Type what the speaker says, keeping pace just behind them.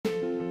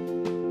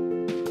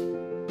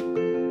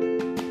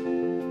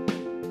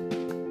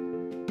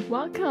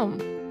Welcome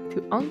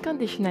to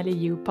Unconditionally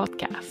You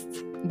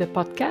podcast, the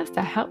podcast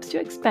that helps you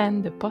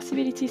expand the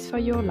possibilities for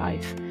your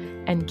life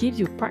and gives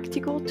you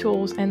practical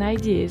tools and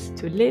ideas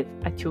to live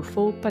at your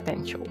full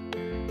potential.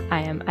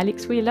 I am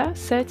Alex Wheeler,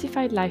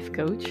 certified life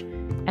coach,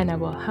 and I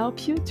will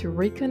help you to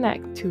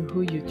reconnect to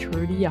who you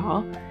truly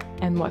are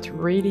and what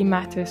really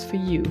matters for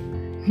you,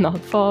 not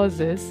for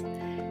others.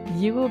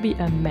 You will be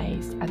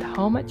amazed at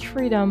how much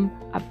freedom,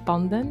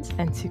 abundance,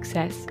 and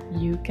success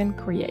you can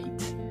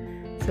create.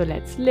 So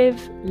let's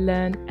live,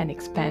 learn, and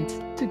expand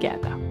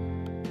together.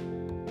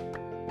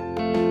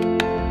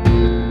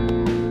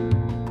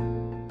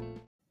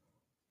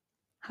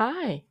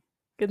 Hi,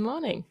 good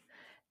morning,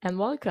 and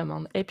welcome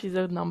on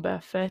episode number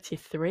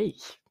 33.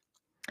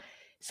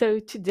 So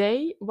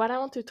today, what I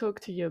want to talk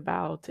to you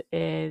about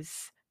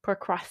is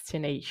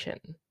procrastination.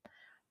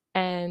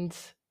 And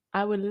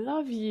I would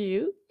love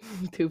you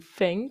to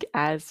think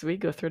as we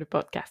go through the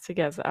podcast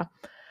together,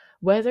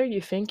 whether you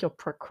think you're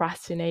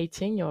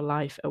procrastinating your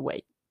life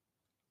away.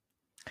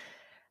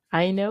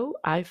 I know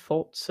I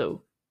thought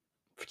so.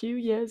 A few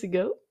years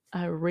ago,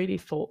 I really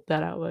thought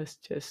that I was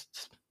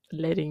just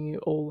letting it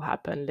all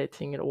happen,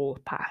 letting it all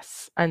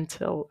pass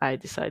until I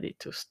decided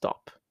to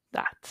stop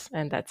that.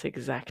 And that's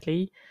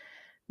exactly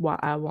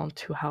what I want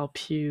to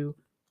help you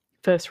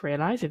first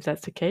realize if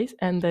that's the case,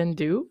 and then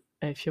do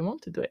if you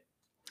want to do it.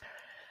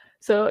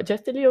 So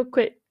just a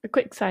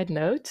quick side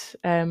note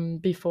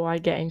before I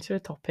get into the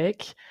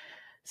topic.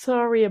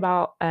 Sorry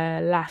about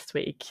last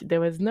week.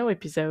 There was no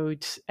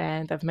episode,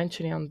 and I've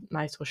mentioned it on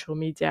my social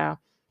media.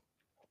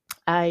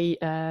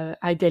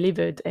 I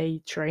delivered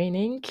a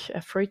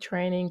free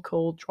training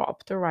called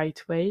Drop the Right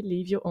Way,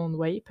 Live Your Own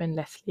Way,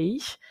 painlessly.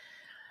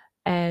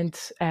 And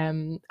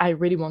I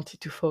really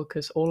wanted to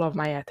focus all of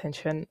my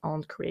attention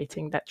on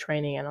creating that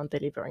training and on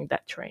delivering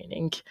that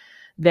training.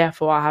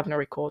 Therefore, I haven't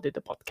recorded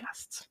the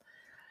podcast.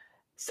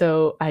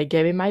 So I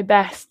gave it my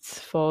best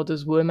for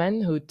those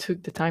women who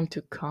took the time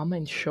to come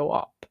and show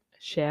up,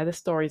 share the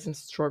stories and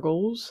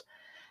struggles,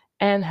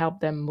 and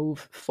help them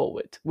move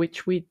forward,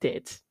 which we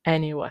did.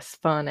 And it was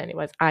fun, and it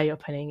was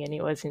eye-opening, and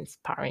it was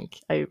inspiring.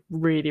 I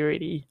really,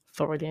 really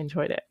thoroughly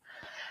enjoyed it.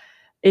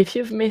 If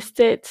you've missed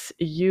it,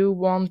 you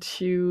want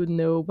to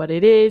know what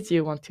it is,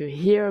 you want to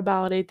hear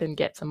about it and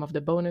get some of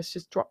the bonus,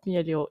 just drop me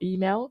a little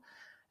email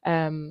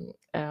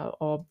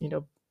or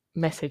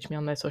message me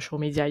on my social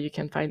media. You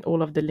can find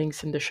all of the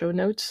links in the show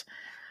notes,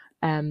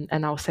 and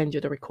I'll send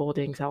you the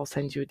recordings. I'll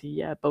send you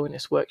the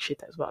bonus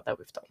worksheet as well that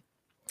we've done.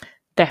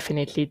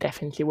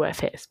 Definitely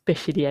worth it,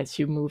 especially as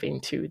you move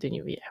into the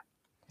new year.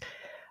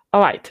 All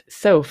right,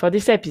 so for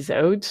this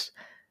episode,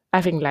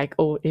 I think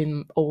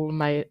in all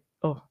my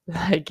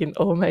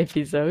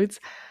episodes,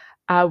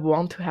 I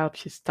want to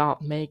help you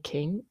start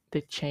making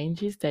the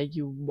changes that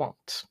you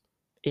want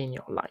in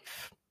your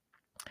life.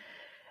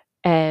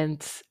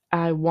 And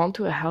I want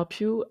to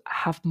help you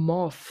have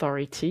more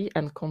authority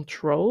and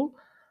control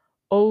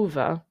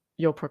over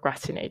your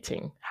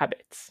procrastinating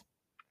habits.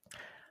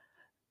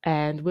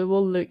 And we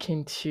will look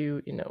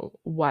into,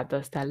 what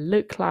does that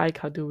look like?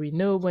 How do we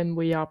know when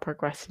we are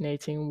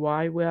procrastinating,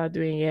 why we are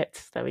doing it,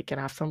 so that we can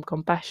have some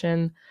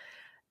compassion,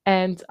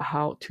 and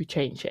how to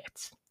change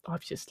it.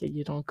 Obviously,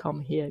 you don't come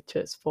here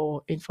just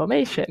for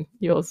information.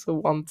 You also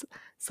want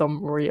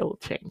some real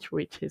change,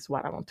 which is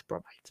what I want to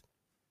provide.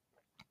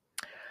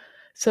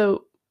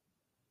 So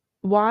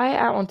why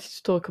I wanted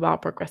to talk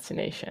about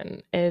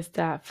procrastination is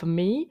that for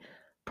me,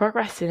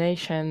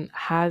 procrastination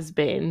has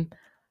been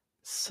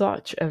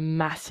such a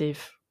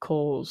massive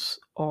cause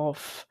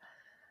of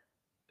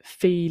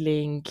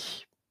feeling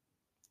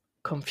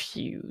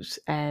confused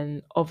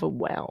and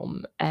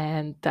overwhelmed,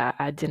 and that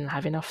I didn't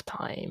have enough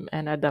time,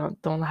 and I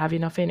don't have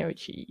enough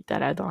energy,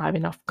 that I don't have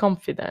enough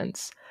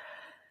confidence,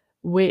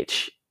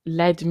 which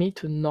led me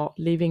to not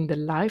living the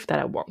life that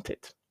I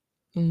wanted,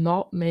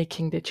 not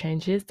making the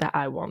changes that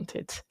I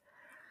wanted.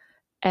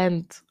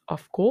 And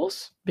of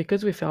course,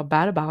 because we feel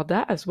bad about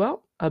that as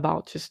well,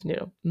 about just,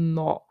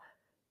 not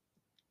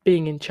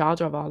being in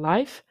charge of our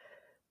life,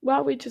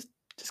 well, we just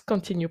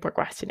continue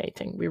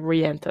procrastinating. We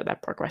re-enter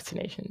that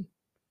procrastination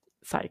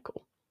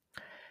cycle.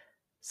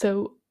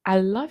 So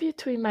I'd love you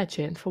to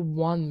imagine for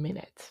 1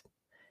 minute,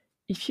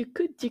 if you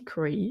could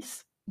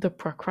decrease the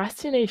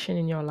procrastination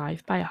in your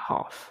life by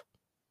half,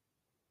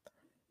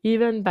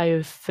 even by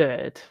a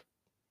third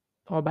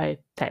or by a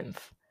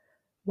tenth,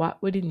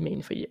 what would it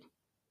mean for you?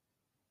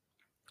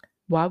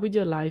 What would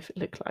your life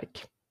look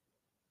like?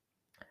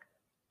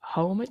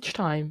 How much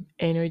time,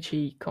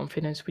 energy,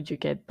 confidence would you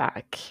get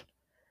back?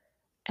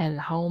 And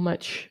how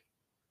much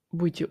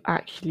would you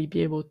actually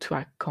be able to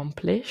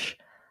accomplish?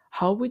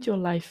 How would your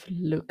life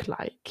look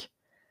like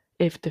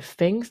if the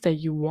things that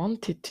you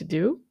wanted to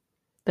do,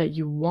 that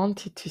you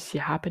wanted to see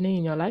happening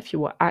in your life, you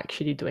were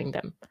actually doing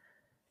them?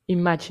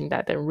 Imagine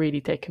that and really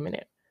take a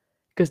minute,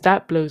 because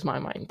that blows my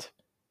mind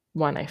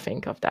when I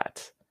think of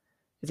that.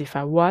 As if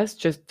I was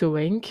just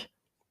doing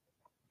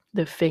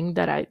the thing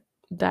that I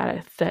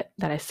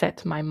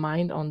set my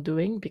mind on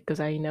doing, because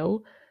I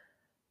know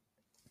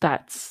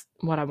that's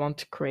what I want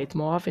to create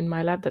more of in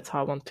my life. That's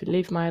how I want to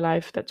live my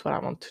life. That's what I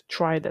want to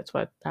try. That's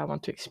what I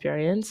want to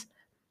experience.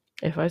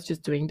 If I was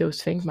just doing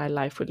those things, my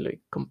life would look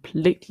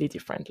completely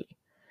differently.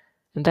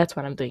 And that's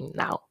what I'm doing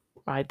now,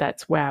 right?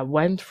 That's where I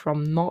went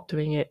from not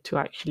doing it to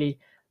actually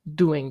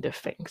doing the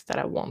things that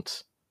I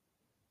want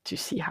to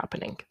see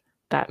happening.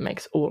 That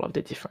makes all of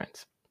the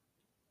difference.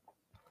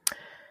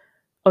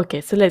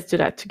 Okay, so let's do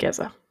that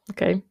together.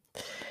 Okay.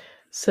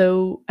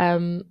 So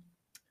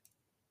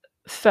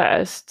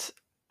first,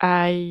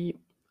 I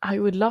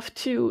would love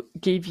to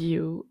give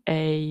you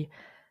a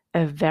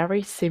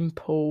very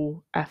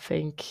simple, I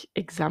think,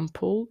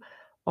 example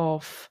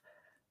of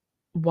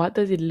what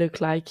does it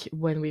look like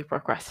when we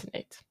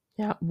procrastinate.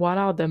 Yeah, what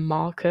are the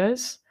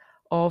markers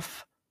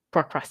of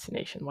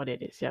procrastination? What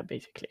it is, yeah,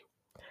 basically.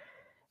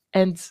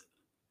 And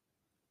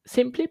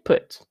simply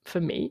put, for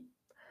me,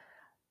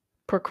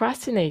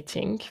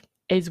 procrastinating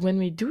is when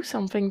we do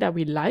something that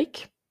we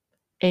like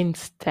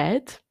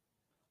instead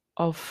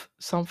of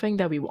something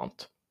that we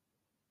want.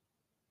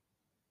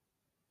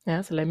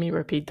 Yeah, so let me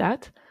repeat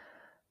that.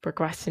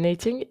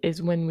 Procrastinating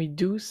is when we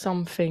do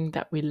something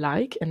that we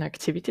like, an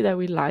activity that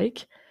we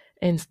like,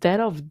 instead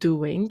of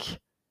doing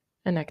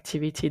an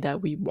activity that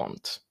we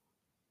want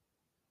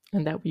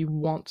and that we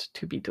want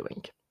to be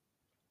doing.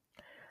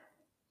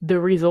 The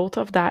result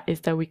of that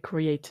is that we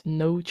create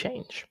no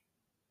change.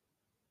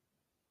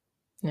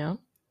 Yeah,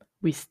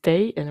 we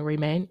stay and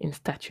remain in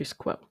status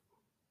quo.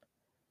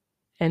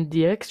 And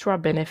the extra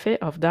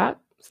benefit of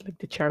that, it's like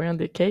the cherry on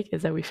the cake,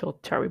 is that we feel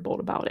terrible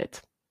about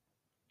it.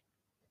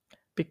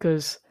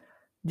 Because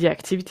the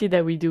activity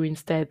that we do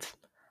instead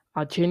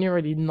are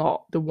generally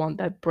not the one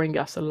that bring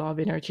us a lot of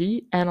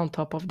energy. And on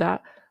top of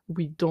that,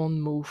 we don't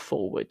move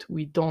forward.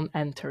 We don't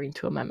enter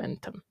into a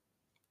momentum.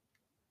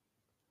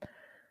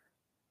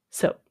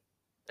 So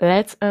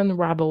let's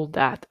unravel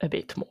that a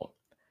bit more,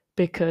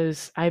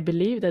 because I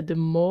believe that the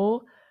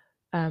more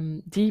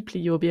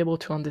deeply you'll be able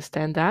to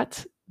understand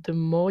that, the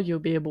more you'll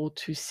be able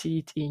to see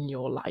it in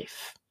your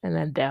life and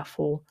then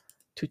therefore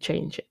to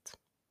change it.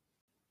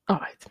 All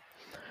right.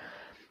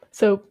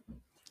 So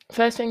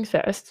first things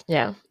first,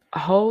 yeah.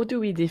 How do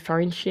we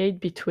differentiate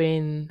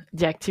between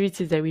the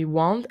activities that we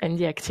want and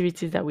the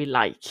activities that we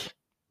like?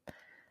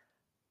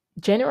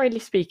 Generally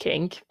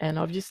speaking, and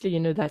obviously,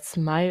 that's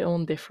my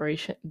own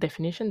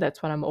definition,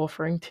 that's what I'm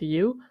offering to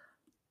you.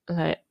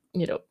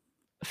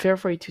 Feel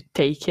free to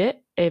take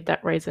it if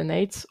that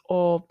resonates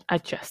or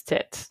adjust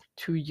it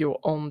to your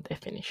own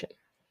definition.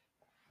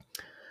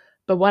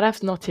 But what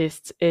I've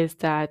noticed is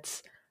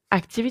that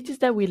activities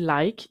that we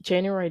like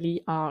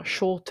generally are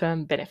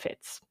short-term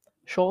benefits,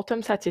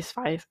 short-term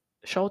satisfaction,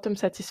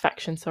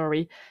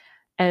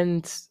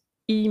 and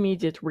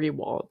immediate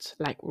rewards,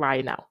 like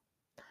right now.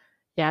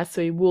 Yeah,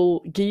 so it will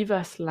give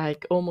us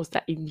like almost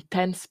that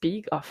intense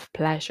peak of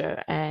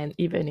pleasure and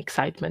even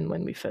excitement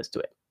when we first do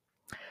it.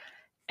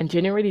 And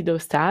generally,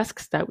 those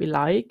tasks that we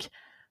like,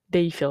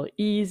 they feel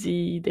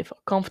easy, they feel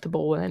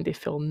comfortable, and they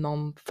feel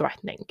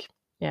non-threatening.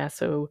 Yeah,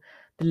 so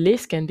the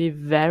list can be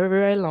very,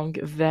 very long,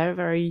 very,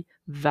 very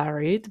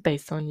varied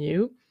based on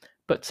you.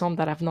 But some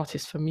that I've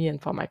noticed for me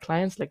and for my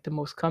clients, like the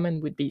most common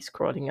would be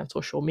scrolling on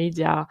social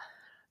media,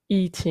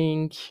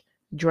 eating,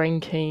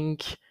 drinking,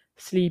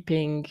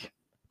 sleeping,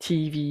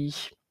 TV,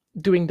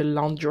 doing the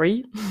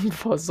laundry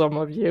for some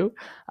of you.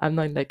 I'm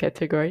not in that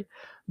category,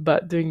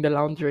 but doing the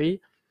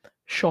laundry,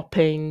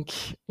 shopping,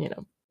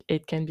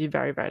 it can be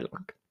very, very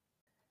long.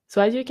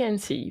 So as you can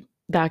see,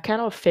 they're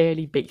kind of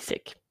fairly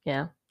basic,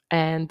 yeah.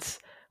 And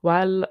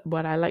while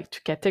what I like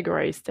to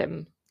categorize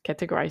them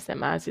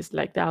as is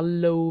like they are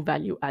low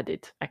value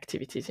added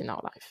activities in our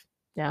life.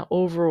 Yeah,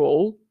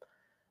 overall,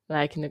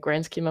 like in the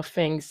grand scheme of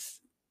things,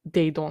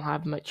 they don't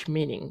have much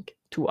meaning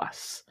to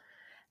us.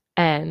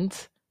 And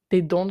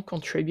they don't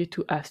contribute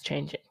to us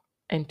changing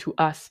and to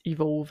us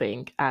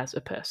evolving as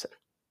a person.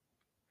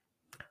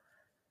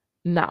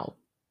 Now,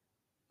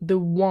 the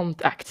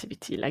want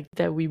activity, like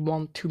that we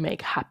want to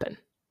make happen,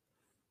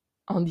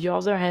 on the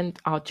other hand,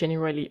 are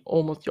generally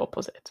almost the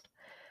opposite.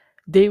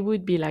 They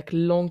would be like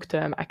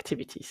long-term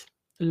activities,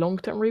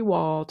 long-term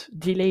reward,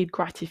 delayed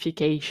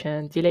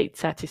gratification, delayed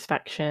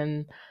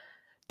satisfaction.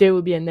 There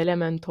will be an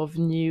element of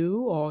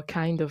new or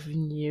kind of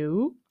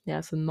new,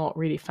 yeah, so not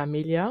really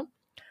familiar,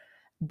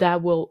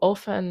 that will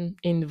often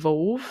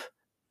involve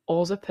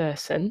other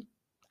person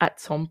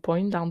at some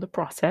point down the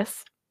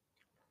process,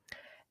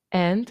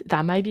 and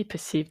that might be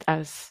perceived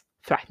as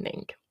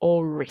threatening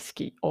or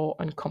risky or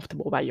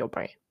uncomfortable by your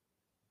brain.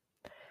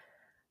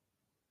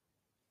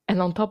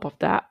 And on top of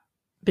that,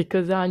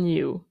 because they're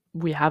new,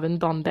 we haven't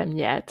done them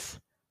yet.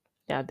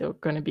 Yeah, there are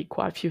going to be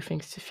quite a few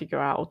things to figure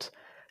out.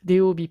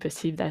 They will be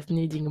perceived as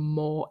needing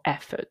more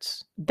effort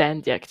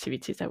than the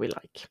activities that we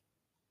like.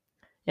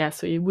 Yeah,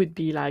 so it would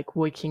be like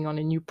working on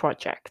a new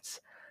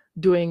project,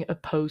 doing a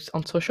post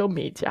on social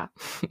media,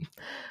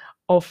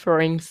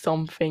 offering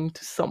something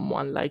to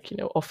someone, like,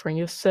 offering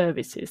your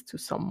services to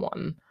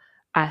someone,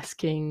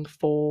 asking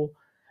for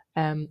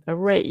a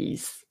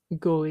raise,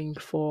 going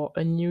for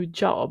a new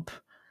job.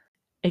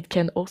 It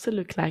can also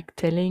look like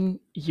telling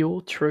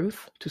your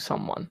truth to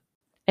someone.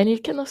 And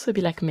it can also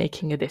be like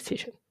making a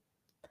decision.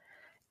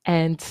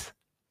 And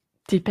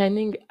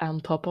depending on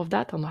top of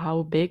that, on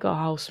how big or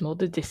how small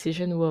the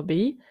decision will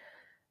be,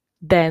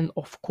 then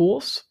of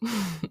course,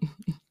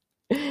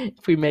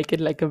 if we make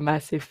it like a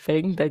massive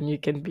thing, then you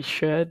can be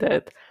sure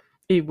that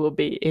it will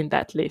be in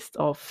that list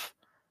of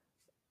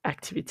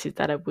activities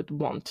that I would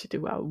want to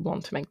do. I would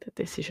want to make the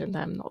decision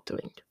that I'm not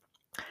doing.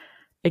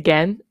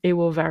 Again, it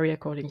will vary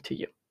according to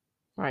you,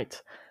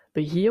 right?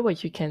 But here,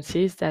 what you can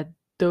see is that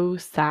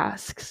those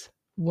tasks,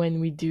 when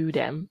we do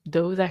them,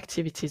 those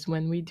activities,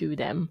 when we do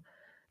them,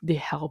 they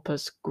help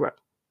us grow.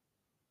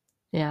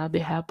 Yeah, they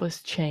help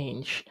us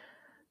change.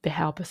 They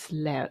help us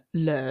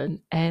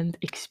learn and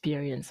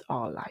experience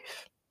our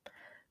life.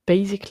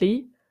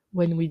 Basically,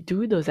 when we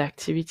do those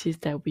activities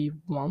that we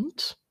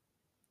want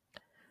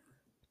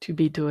to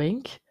be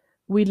doing,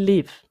 we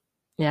live.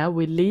 Yeah,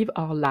 we live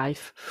our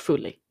life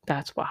fully.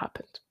 That's what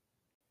happened.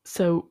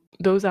 So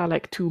those are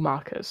like two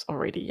markers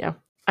already. Yeah,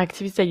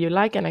 activities that you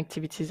like and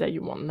activities that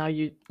you want. Now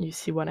you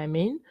see what I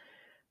mean.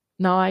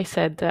 Now I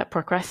said that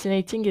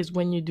procrastinating is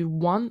when you do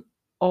one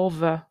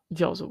over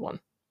the other one,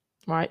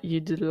 right?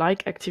 You do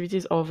like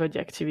activities over the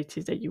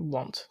activities that you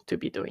want to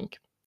be doing.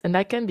 And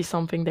that can be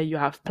something that you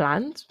have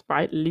planned,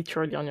 right?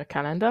 Literally on your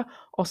calendar,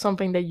 or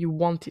something that you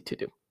wanted to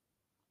do.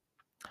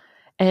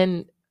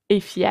 And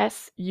if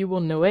yes, you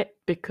will know it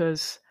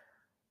because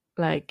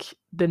like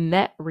the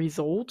net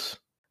result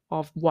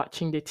of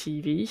watching the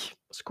TV,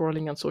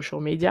 scrolling on social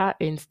media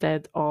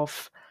instead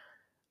of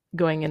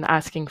going and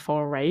asking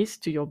for a raise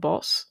to your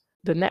boss,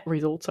 the net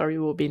result, sorry,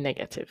 will be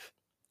negative.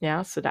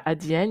 Yeah, so that at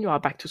the end you are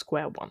back to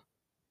square one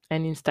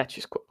and in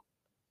status quo.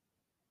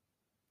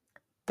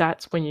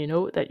 That's when you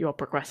know that you're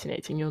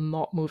procrastinating, you're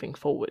not moving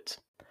forward.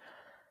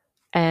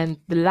 And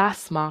the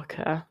last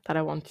marker that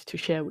I wanted to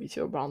share with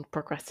you around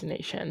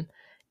procrastination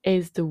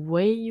is the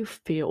way you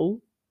feel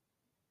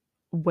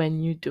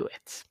when you do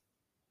it.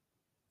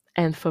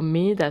 And for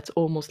me, that's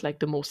almost like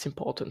the most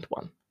important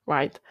one,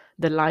 right?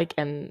 The like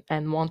and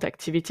want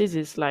activities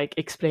is like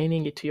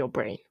explaining it to your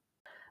brain.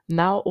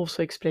 Now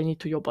also explain it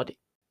to your body.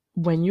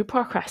 When you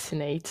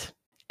procrastinate,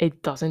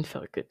 it doesn't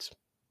feel good.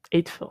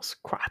 It feels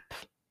crap,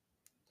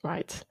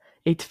 right?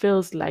 It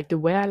feels like the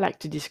way I like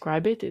to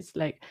describe it is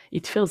like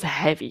it feels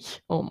heavy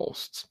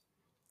almost.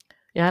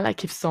 Yeah,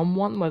 like if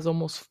someone was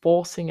almost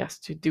forcing us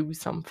to do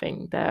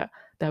something that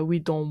we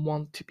don't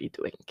want to be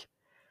doing.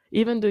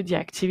 Even though the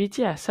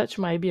activity as such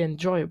might be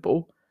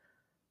enjoyable,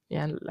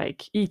 yeah,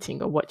 like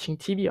eating or watching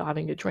TV or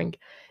having a drink,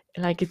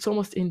 like it's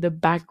almost in the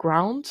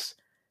background.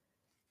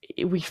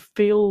 We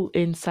feel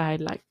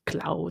inside like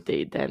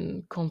clouded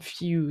and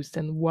confused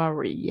and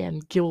worry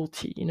and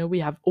guilty. You know, we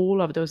have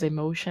all of those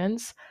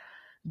emotions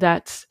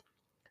that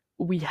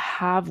we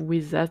have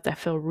with us that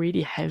feel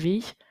really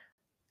heavy.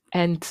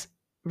 And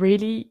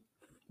really,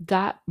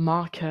 that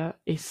marker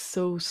is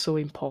so, so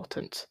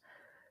important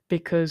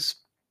because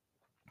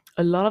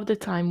a lot of the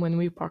time when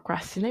we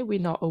procrastinate, we're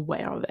not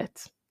aware of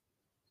it,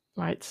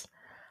 right?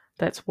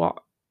 That's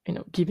what,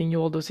 giving you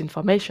all those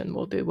information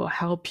will do. It will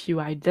help you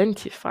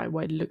identify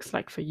what it looks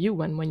like for you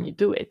when you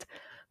do it.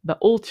 But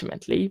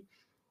ultimately,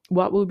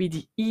 what will be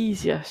the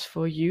easiest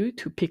for you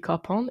to pick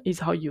up on is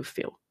how you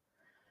feel.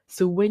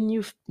 So when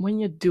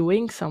you're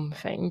doing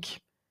something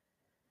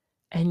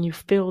and you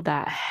feel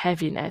that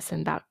heaviness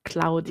and that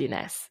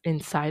cloudiness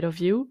inside of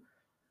you,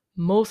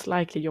 most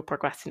likely you're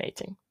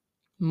procrastinating.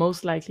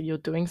 Most likely you're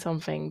doing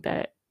something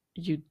that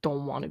you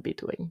don't want to be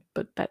doing,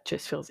 but that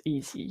just feels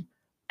easy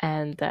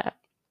and that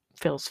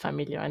feels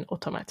familiar and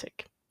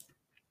automatic.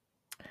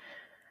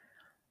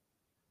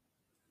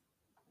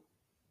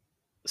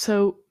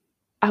 So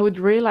I would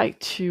really like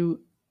to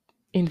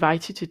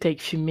invite you to take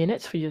a few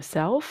minutes for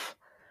yourself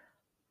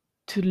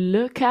to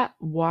look at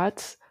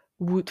what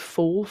would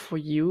fall for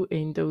you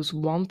in those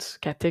want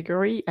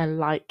category and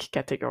like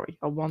category,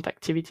 or want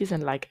activities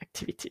and like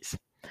activities.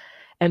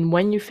 And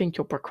when you think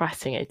you're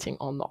procrastinating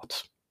or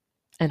not,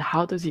 and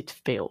how does it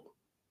feel?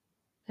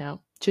 Yeah,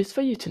 just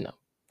for you to know,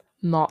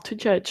 not to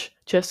judge,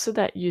 just so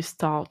that you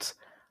start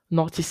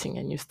noticing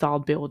and you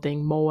start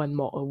building more and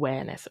more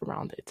awareness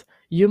around it.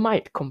 You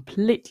might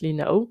completely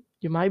know,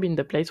 you might be in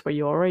the place where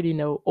you already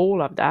know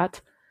all of that,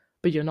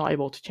 but you're not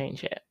able to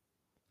change it.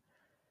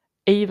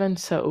 Even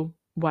so,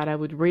 what I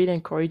would really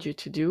encourage you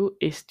to do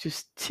is to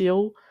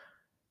still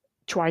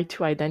try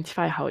to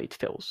identify how it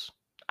feels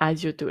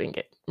as you're doing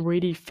it.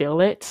 Really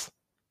feel it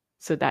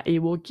so that it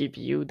will give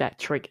you that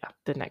trigger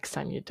the next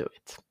time you do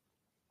it.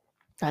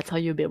 That's how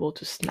you'll be able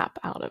to snap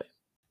out of it.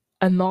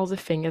 Another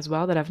thing as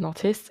well that I've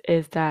noticed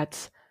is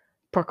that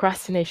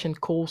procrastination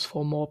calls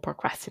for more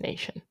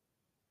procrastination,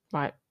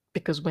 right?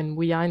 Because when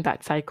we are in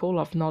that cycle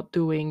of not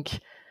doing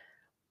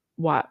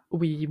what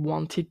we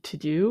wanted to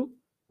do,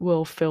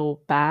 we'll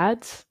feel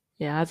bad.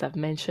 Yeah, as I've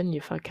mentioned,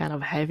 you feel kind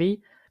of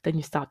heavy. Then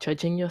you start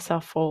judging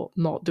yourself for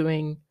not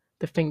doing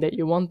the thing that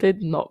you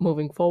wanted, not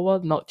moving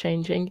forward, not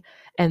changing.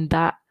 And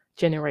that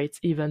generates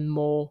even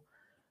more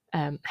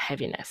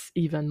heaviness,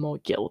 even more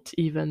guilt,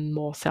 even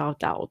more self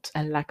doubt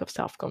and lack of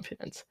self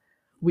confidence,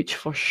 which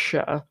for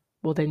sure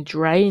will then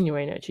drain your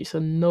energy. So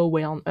no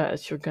way on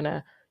earth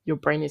your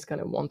brain is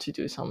gonna want to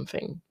do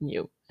something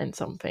new and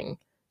something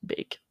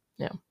big.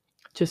 Yeah.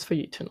 Just for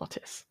you to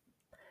notice.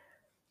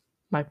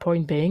 My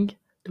point being,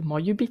 the more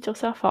you beat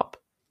yourself up,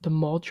 the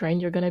more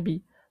drained you're gonna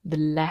be, the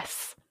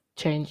less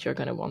change you're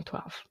gonna want to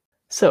have.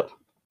 So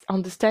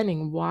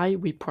understanding why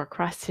we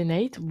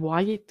procrastinate,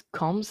 why it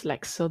comes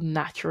like so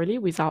naturally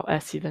without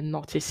us even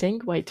noticing,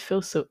 why it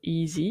feels so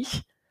easy,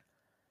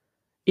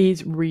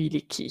 is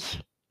really key.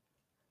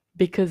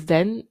 Because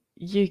then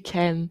you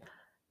can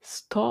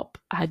stop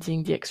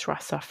adding the extra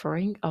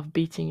suffering of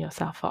beating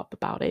yourself up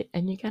about it,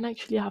 and you can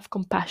actually have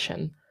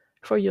compassion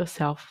for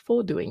yourself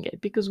for doing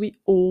it, because we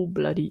all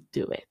bloody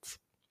do it.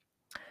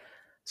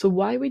 So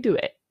why we do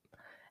it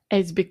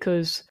is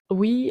because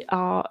we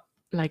are,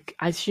 like,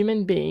 as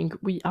human beings,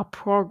 we are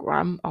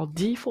programmed, our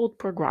default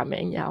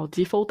programming, our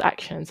default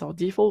actions, our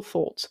default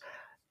thoughts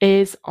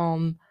is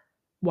on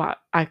what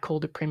I call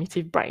the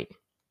primitive brain.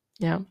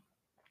 Yeah.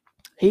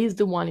 He's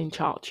the one in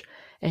charge.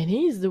 And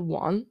he's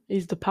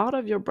the part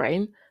of your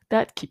brain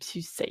that keeps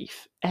you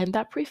safe and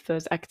that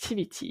prefers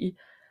activity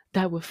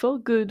that will feel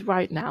good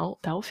right now,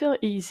 that will feel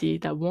easy,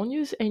 that won't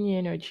use any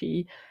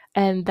energy,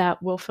 and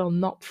that will feel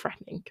not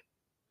threatening.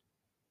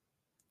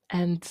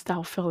 And that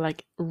will feel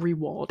like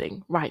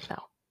rewarding right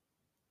now.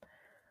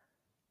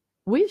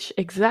 Which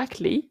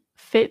exactly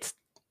fits,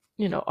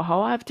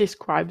 how I've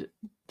described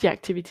the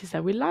activities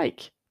that we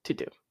like to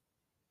do.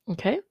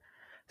 Okay?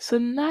 So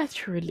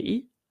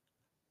naturally,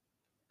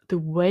 the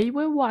way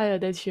we're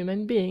wired as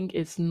human beings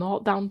is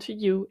not down to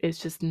you, it's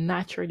just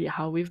naturally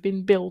how we've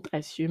been built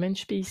as human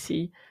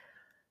species.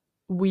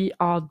 We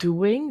are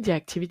doing the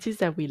activities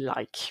that we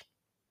like.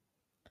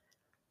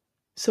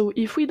 So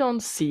if we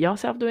don't see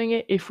ourselves doing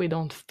it, if we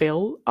don't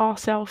feel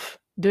ourselves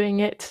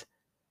doing it,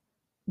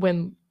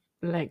 when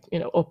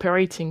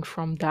operating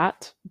from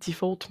that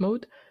default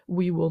mode,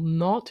 we will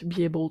not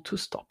be able to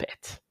stop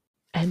it.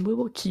 And we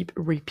will keep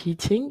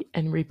repeating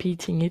and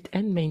repeating it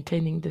and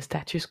maintaining the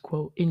status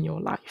quo in your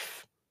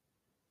life.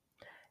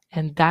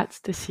 And that's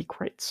the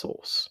secret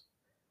sauce,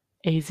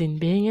 is in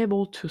being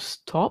able to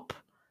stop,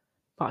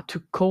 but to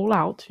call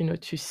out,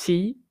 to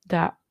see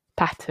that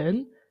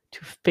pattern,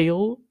 to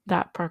feel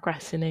that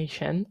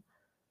procrastination,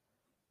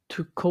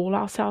 to call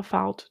ourselves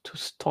out, to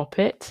stop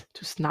it,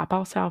 to snap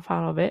ourselves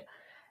out of it,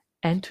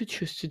 and to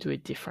choose to do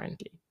it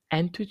differently,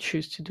 and to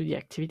choose to do the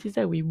activities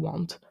that we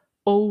want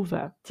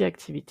over the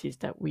activities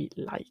that we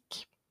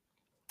like.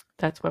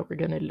 That's what we're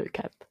going to look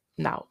at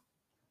now.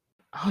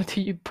 How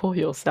do you pull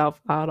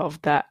yourself out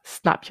of that,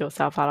 snap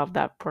yourself out of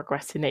that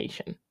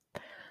procrastination?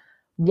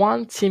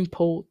 One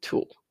simple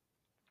tool.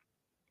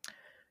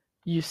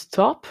 You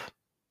stop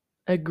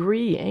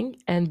agreeing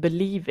and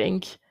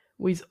believing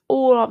with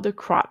all of the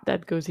crap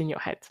that goes in your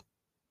head.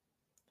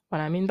 What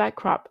I mean by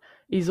crap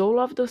is all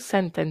of those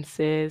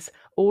sentences,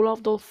 all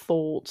of those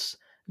thoughts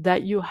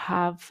that you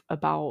have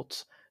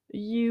about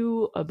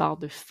you,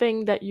 about the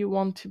thing that you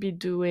want to be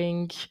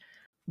doing.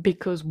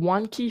 Because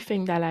one key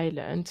thing that I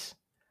learned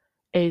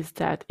is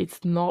that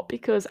it's not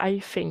because I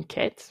think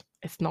it's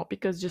not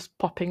because just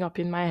popping up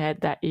in my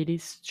head that it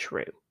is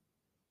true.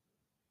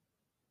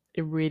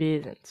 It really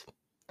isn't.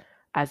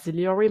 As a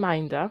little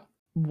reminder,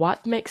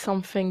 what makes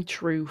something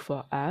true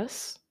for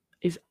us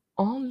is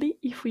only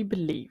if we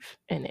believe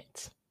in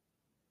it.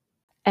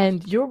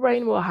 And your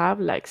brain will have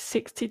like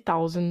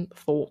 60,000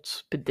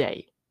 thoughts per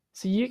day.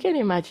 So you can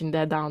imagine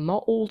that they are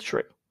not all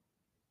true.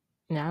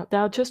 Yeah, they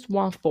are just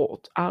one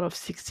thought out of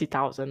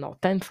 60,000 or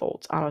 10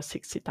 thoughts out of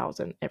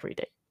 60,000 every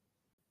day.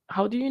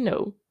 How do you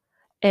know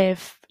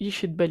if you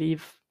should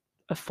believe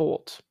a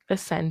thought, a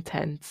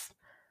sentence,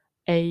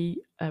 a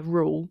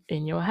rule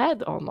in your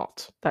head or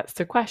not? That's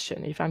the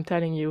question. If I'm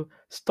telling you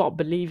stop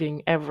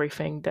believing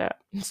everything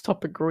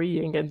stop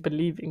agreeing and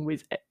believing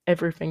with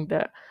everything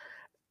that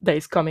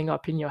is coming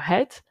up in your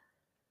head,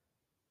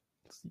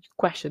 the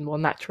question will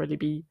naturally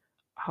be,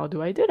 how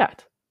do I do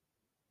that?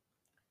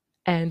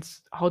 And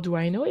how do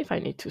I know if I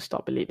need to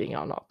stop believing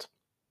or not?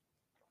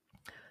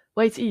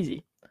 Well, it's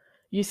easy.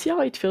 You see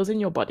how it feels in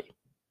your body.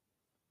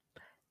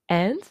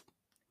 And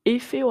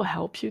if it will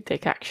help you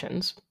take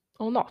actions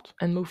or not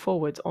and move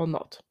forward or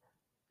not.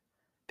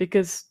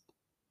 Because,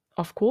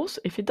 of course,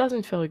 if it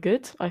doesn't feel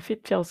good, or if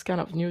it feels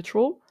kind of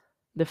neutral,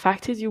 the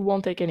fact is you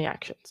won't take any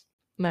actions.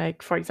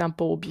 Like, for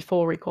example,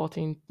 before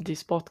recording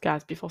this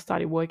podcast, before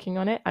starting working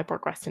on it, I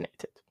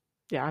procrastinated.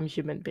 Yeah, I'm a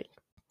human being.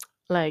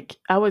 Like,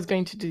 I was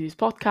going to do this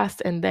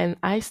podcast, and then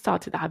I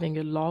started having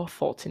a lot of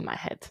thoughts in my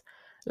head.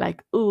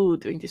 Like, oh,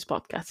 doing this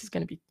podcast is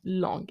going to be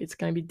long, it's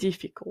going to be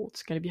difficult,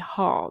 it's going to be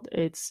hard,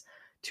 it's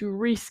too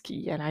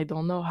risky, and I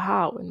don't know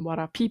how, and what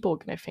are people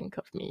going to think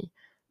of me,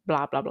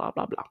 blah, blah, blah,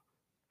 blah, blah.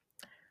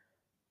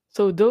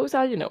 So those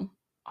are, a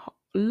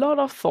lot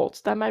of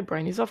thoughts that my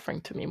brain is offering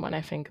to me when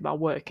I think about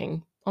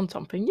working on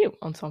something new,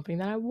 on something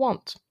that I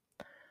want.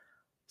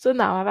 So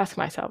now I've asked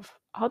myself,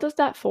 how does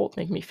that thought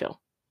make me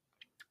feel?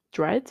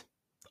 Dread?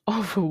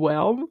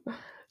 Overwhelm?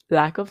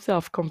 Lack of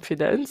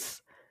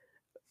self-confidence?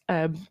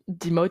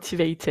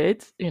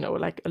 Demotivated?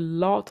 Like a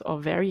lot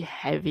of very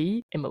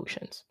heavy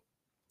emotions.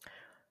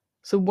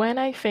 So when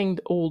I think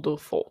all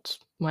those thoughts,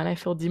 when I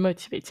feel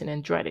demotivated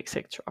and dread,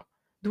 etc.,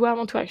 do I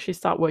want to actually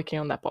start working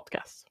on that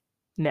podcast?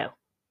 No,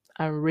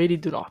 I really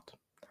do not.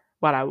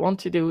 What I want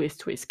to do is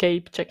to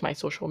escape, check my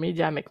social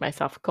media, make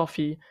myself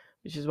coffee,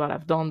 which is what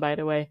I've done, by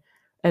the way,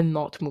 and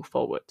not move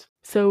forward.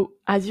 So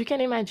as you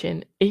can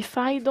imagine, if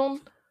I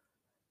don't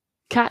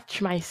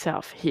catch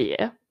myself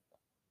here,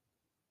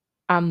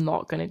 I'm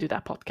not going to do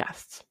that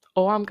podcast.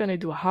 Or I'm going to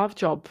do a half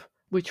job,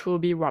 which will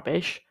be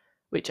rubbish,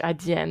 which at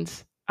the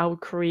end, I will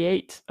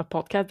create a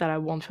podcast that I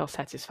won't feel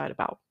satisfied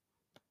about.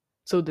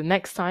 So the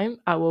next time,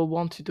 I will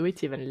want to do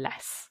it even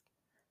less.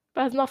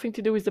 But it has nothing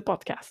to do with the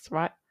podcast,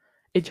 right?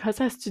 It just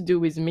has to do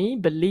with me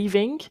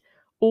believing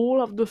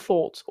all of the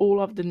thoughts,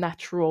 all of the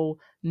natural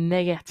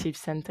negative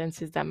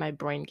sentences that my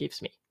brain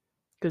gives me.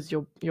 Because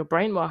your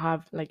brain will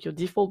have, like your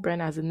default brain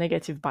has a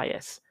negative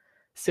bias.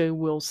 So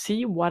we'll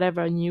see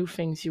whatever new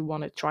things you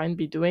want to try and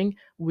be doing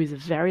with a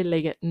very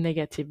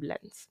negative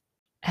lens.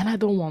 And I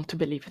don't want to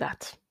believe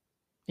that.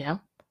 Yeah.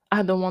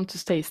 I don't want to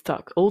stay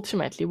stuck.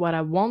 Ultimately, what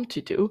I want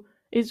to do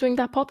is doing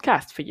that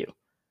podcast for you.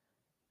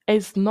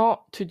 It's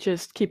not to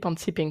just keep on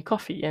sipping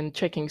coffee and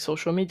checking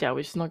social media,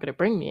 which is not going to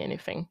bring me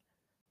anything.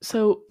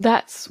 So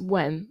that's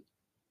when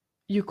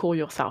you call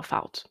yourself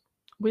out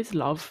with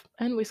love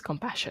and with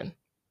compassion,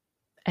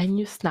 and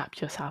you snap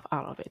yourself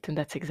out of it. And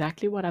that's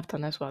exactly what I've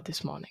done as well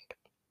this morning.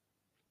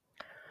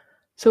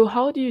 So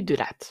how do you do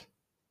that?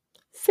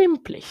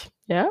 Simply,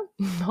 yeah?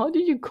 How do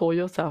you call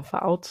yourself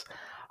out?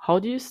 How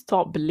do you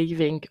stop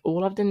believing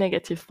all of the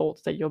negative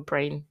thoughts that your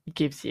brain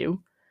gives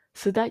you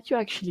so that you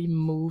actually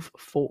move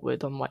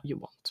forward on what you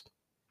want?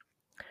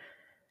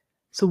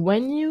 So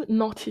when you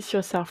notice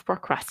yourself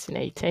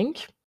procrastinating,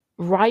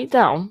 write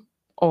down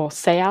or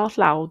say out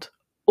loud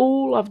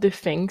all of the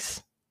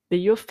things that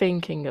you're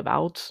thinking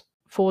about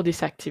for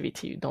this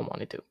activity you don't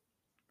want to do.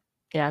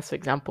 Yeah, so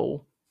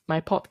example,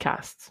 my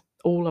podcast,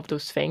 all of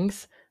those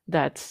things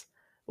that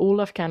all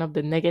of kind of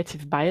the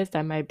negative bias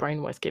that my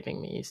brain was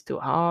giving me is too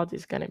hard,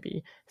 it's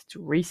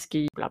too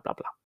risky, blah, blah,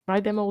 blah.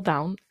 Write them all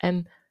down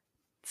and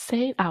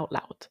say it out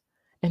loud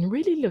and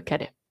really look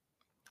at it.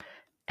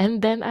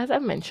 And then, as I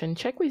mentioned,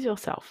 check with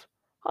yourself.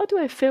 How do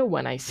I feel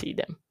when I see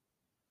them?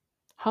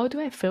 How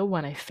do I feel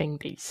when I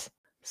think these?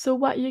 So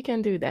what you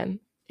can do then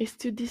is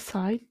to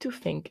decide to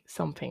think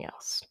something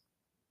else.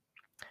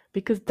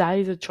 Because that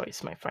is a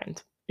choice, my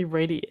friend. It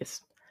really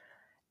is.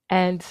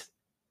 And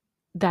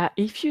that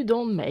if you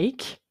don't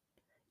make,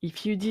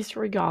 if you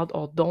disregard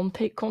or don't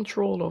take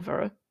control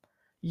over,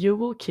 you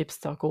will keep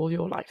stuck all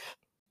your life.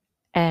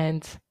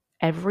 And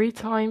every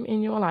time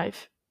in your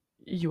life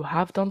you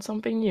have done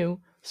something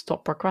new,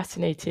 stop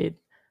procrastinating.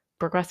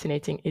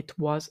 It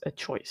was a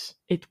choice.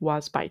 It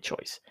was by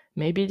choice.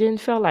 Maybe it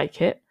didn't feel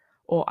like it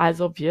or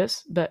as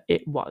obvious, but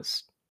it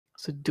was.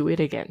 So do it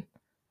again.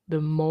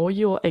 The more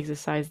you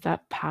exercise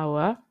that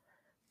power,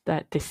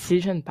 that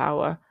decision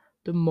power,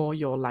 the more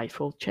your life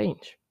will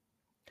change.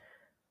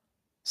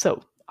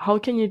 So how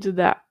can you do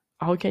that?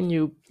 How can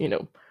you,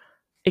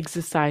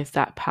 exercise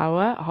that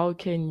power? How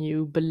can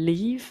you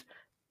believe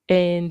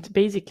in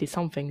basically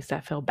some things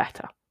that feel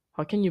better?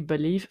 How can you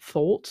believe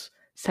thoughts,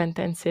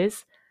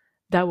 sentences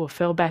that will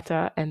feel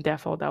better and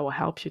therefore that will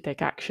help you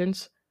take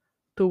actions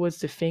towards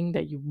the thing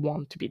that you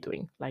want to be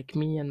doing, like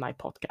me and my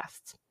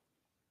podcasts?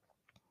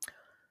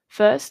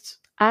 First,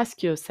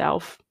 ask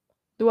yourself,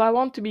 do I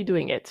want to be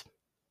doing it?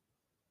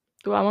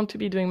 Do I want to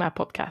be doing my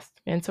podcast?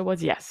 The answer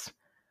was yes.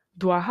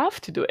 Do I have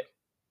to do it?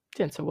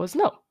 The answer was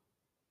no.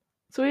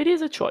 So it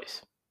is a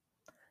choice.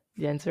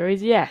 The answer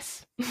is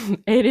yes.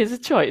 It is a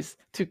choice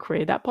to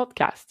create that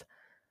podcast.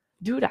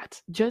 Do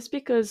that just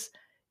because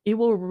it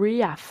will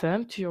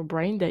reaffirm to your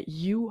brain that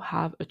you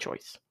have a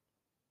choice,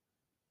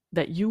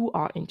 that you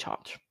are in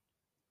charge.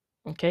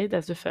 Okay,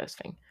 that's the first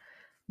thing.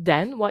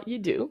 Then what you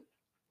do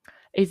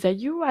is that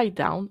you write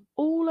down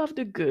all of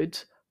the good,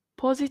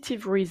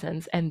 positive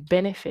reasons and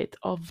benefit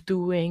of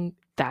doing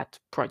that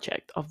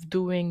project, of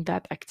doing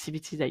that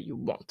activity that you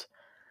want.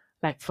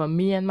 Like for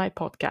me and my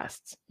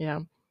podcasts,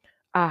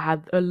 I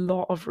had a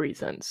lot of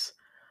reasons.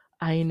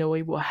 I know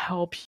it will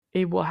help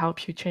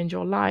you change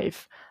your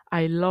life.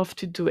 I love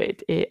to do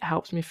it. It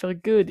helps me feel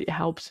good. It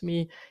helps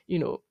me,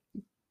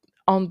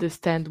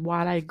 understand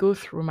what I go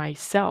through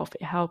myself.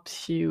 It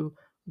helps you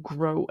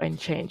grow and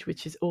change,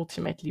 which is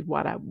ultimately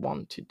what I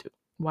want to do,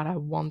 what I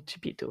want to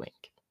be doing.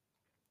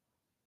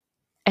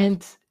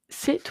 And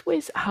sit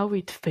with how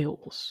it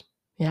feels.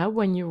 Yeah,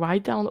 when you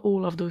write down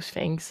all of those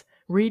things,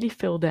 really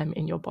feel them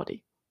in your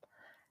body.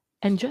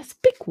 And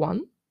just pick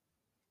one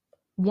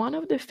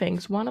of the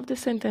things, one of the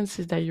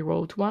sentences that you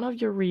wrote, one of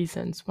your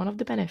reasons, one of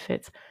the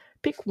benefits.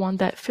 Pick one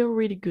that feel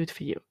really good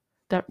for you,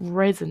 that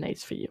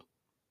resonates for you.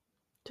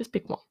 Just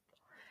pick one.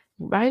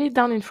 Write it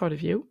down in front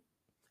of you,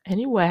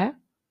 anywhere.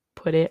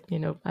 Put it,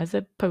 as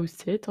a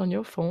post-it on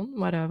your phone,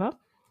 whatever,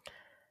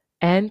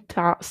 and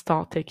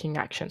start taking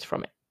actions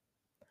from it.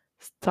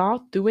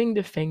 Start doing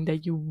the thing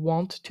that you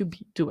want to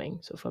be doing.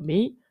 So for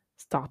me,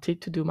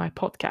 started to do my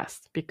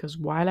podcast because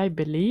while I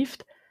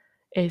believed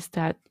is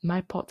that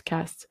my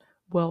podcast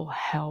will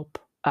help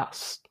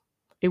us.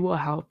 it will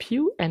help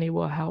you and it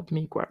will help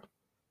me grow.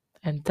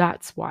 And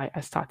that's why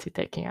I started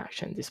taking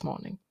action this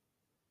morning.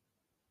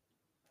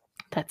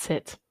 That's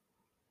it.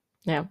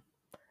 Yeah.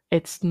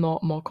 It's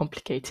not more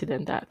complicated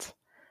than that.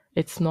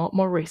 It's not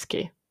more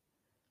risky.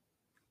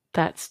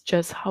 That's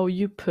just how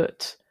you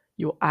put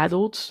your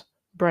adult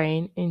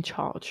brain in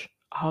charge,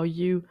 how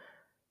you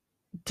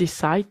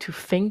decide to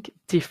think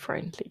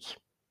differently,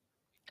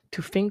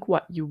 to think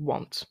what you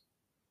want,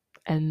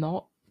 and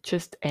not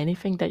just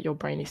anything that your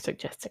brain is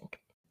suggesting.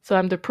 So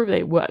I'm the proof that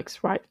it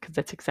works, right? Because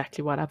that's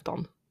exactly what I've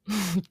done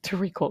to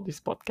record this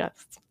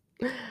podcast.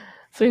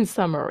 So, in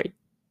summary,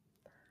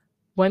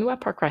 when we're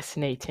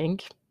procrastinating,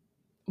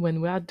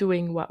 when we are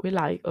doing what we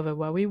like over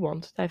what we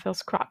want, that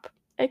feels crap.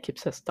 It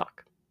keeps us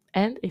stuck.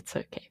 And it's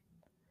okay.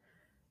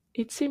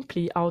 It's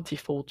simply our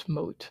default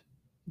mode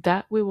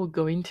that we will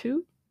go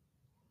into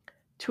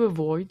to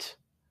avoid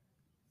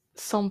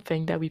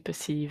something that we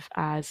perceive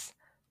as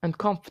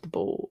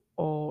uncomfortable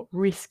or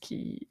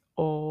risky,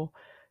 or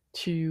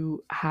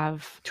to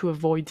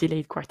avoid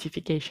delayed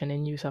gratification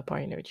and use up our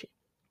energy.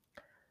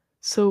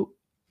 So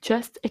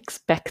just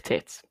expect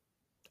it.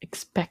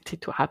 Expect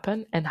it to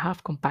happen and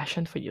have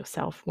compassion for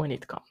yourself when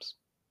it comes.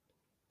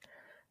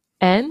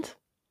 And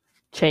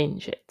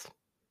change it.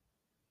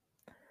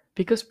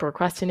 Because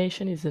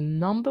procrastination is the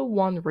number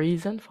one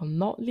reason for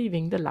not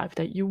living the life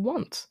that you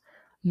want,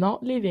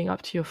 not living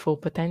up to your full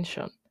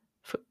potential,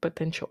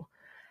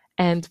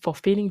 and for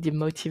feeling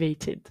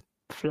demotivated,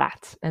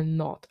 flat, and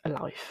not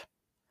alive.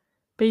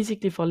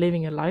 Basically, for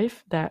living a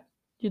life that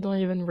you don't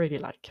even really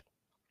like.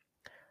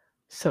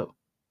 So,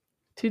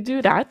 to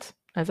do that,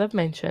 as I've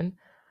mentioned,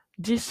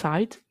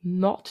 decide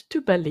not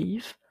to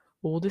believe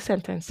all the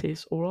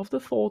sentences, all of the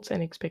thoughts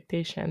and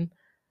expectations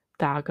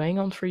that are going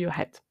on through your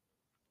head,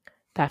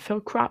 that feel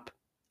crap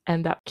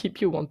and that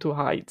keep you want to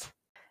hide.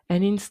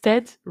 And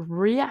instead,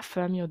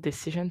 reaffirm your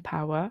decision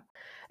power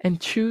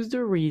and choose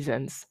the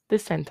reasons, the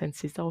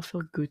sentences that will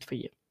feel good for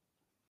you.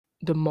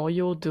 The more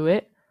you'll do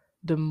it,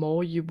 the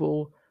more you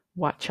will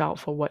watch out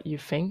for what you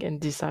think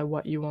and decide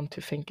what you want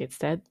to think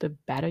instead, the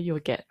better you'll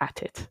get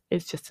at it.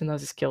 It's just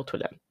another skill to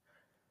learn.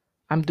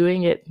 I'm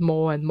doing it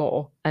more and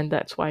more, and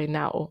that's why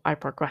now I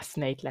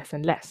procrastinate less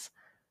and less.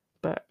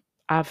 But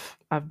I've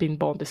been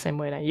born the same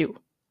way as you,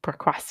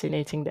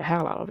 procrastinating the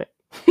hell out of it,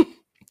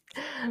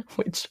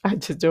 which I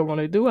just don't want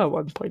to do at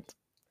one point.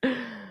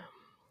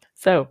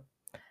 So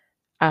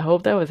I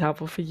hope that was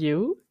helpful for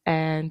you,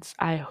 and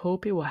I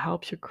hope it will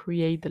help you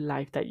create the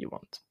life that you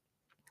want.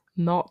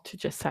 Not to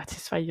just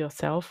satisfy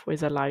yourself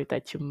with a life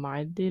that you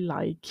mildly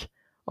like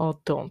or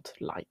don't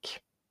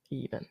like,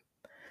 even.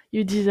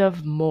 You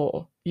deserve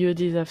more. You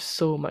deserve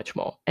so much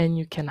more, and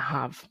you can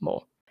have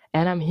more.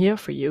 And I'm here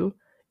for you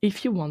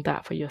if you want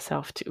that for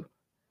yourself too.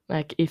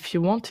 Like, if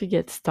you want to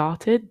get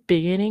started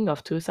beginning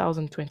of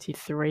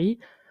 2023,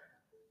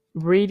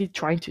 really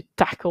trying to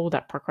tackle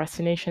that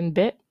procrastination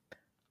bit,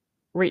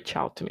 reach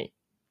out to me.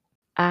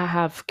 I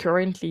have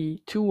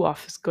currently 2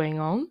 offers going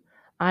on.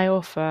 I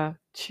offer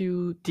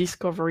 2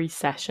 discovery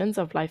sessions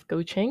of life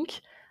coaching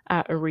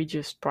at a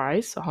reduced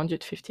price,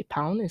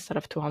 £150 instead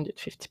of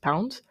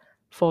 £250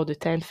 for the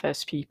 10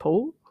 first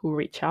people who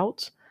reach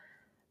out.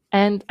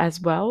 And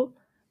as well,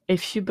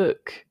 if you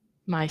book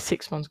my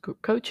 6-month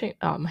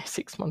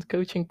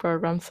coaching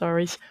program,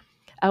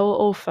 I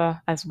will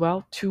offer as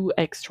well 2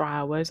 extra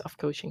hours of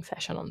coaching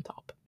session on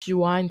top. If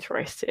you are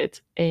interested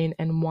in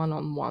a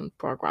one-on-one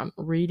program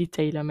really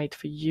tailor-made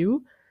for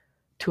you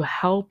to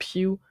help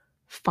you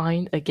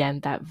find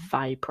again that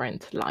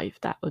vibrant life,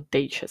 that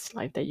audacious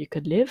life that you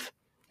could live,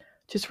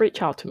 just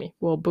reach out to me.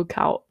 We'll book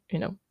out, a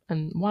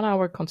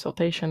 1-hour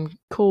consultation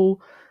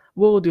call.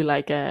 We'll do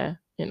like in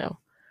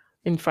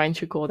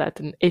French, you call that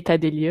an état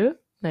des lieux.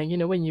 Like,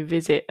 when you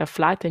visit a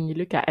flat and you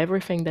look at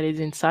everything that is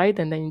inside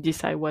and then you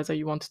decide whether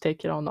you want to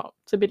take it or not.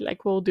 It's a bit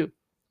like we'll do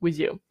with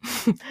you.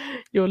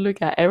 You'll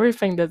look at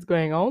everything that's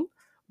going on,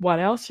 what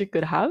else you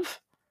could have,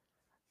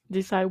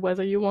 decide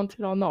whether you want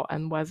it or not,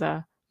 and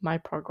whether my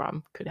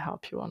program could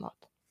help you or not.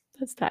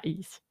 That's that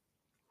easy.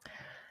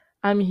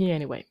 I'm here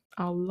anyway.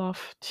 I'll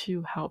love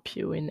to help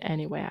you in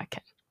any way I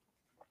can.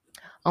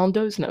 On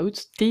those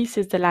notes, this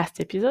is the last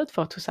episode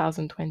for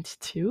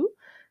 2022,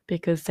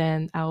 because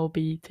then I'll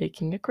be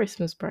taking a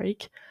Christmas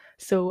break.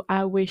 So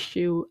I wish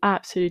you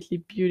absolutely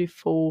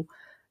beautiful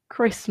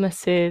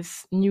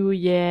Christmases, New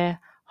Year,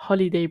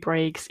 holiday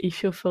breaks.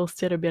 If you feel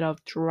still a bit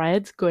of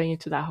dread going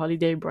into that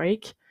holiday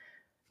break,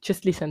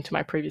 just listen to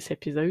my previous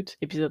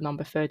episode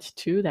number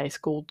 32, that is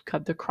called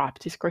Cut the Crap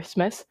This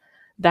Christmas.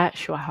 That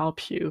should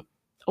help you,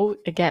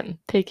 again,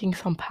 taking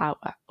some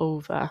power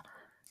over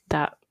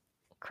that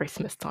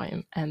Christmas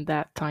time and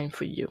that time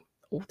for you,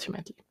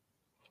 ultimately.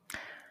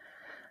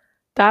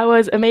 That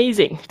was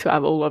amazing to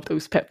have all of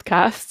those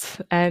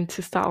podcasts and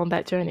to start on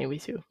that journey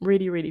with you.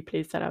 Really, really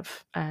pleased that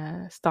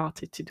I've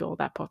started to do all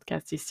that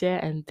podcast this year,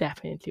 and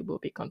definitely will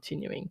be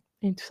continuing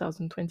in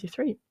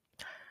 2023.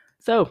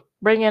 So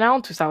bring it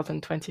on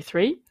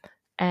 2023,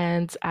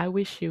 and I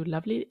wish you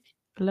lovely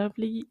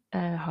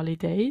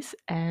holidays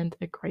and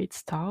a great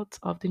start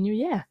of the new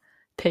year.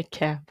 Take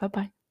care.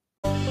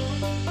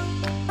 Bye-bye.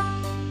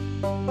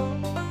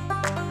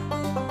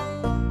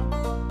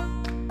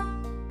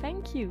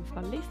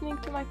 for listening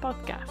to my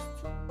podcast.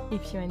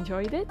 If you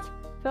enjoyed it,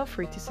 feel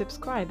free to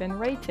subscribe and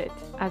rate it,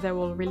 as I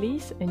will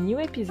release a new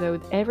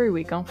episode every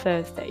week on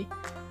Thursday.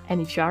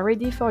 And if you are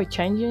ready for a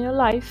change in your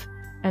life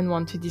and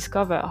want to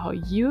discover how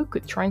you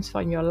could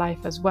transform your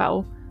life as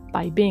well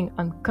by being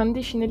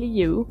unconditionally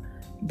you,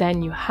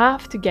 then you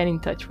have to get in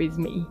touch with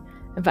me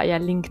via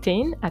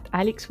LinkedIn at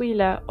Alex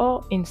Wheeler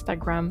or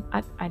Instagram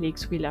at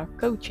Alex Wheeler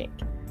Coaching.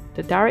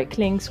 The direct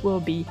links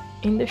will be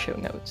in the show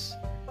notes.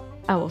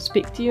 I will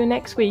speak to you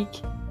next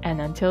week,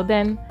 and until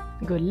then,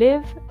 go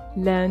live,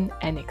 learn,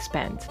 and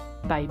expand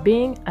by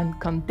being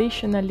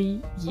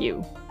unconditionally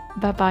you.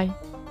 Bye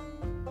bye.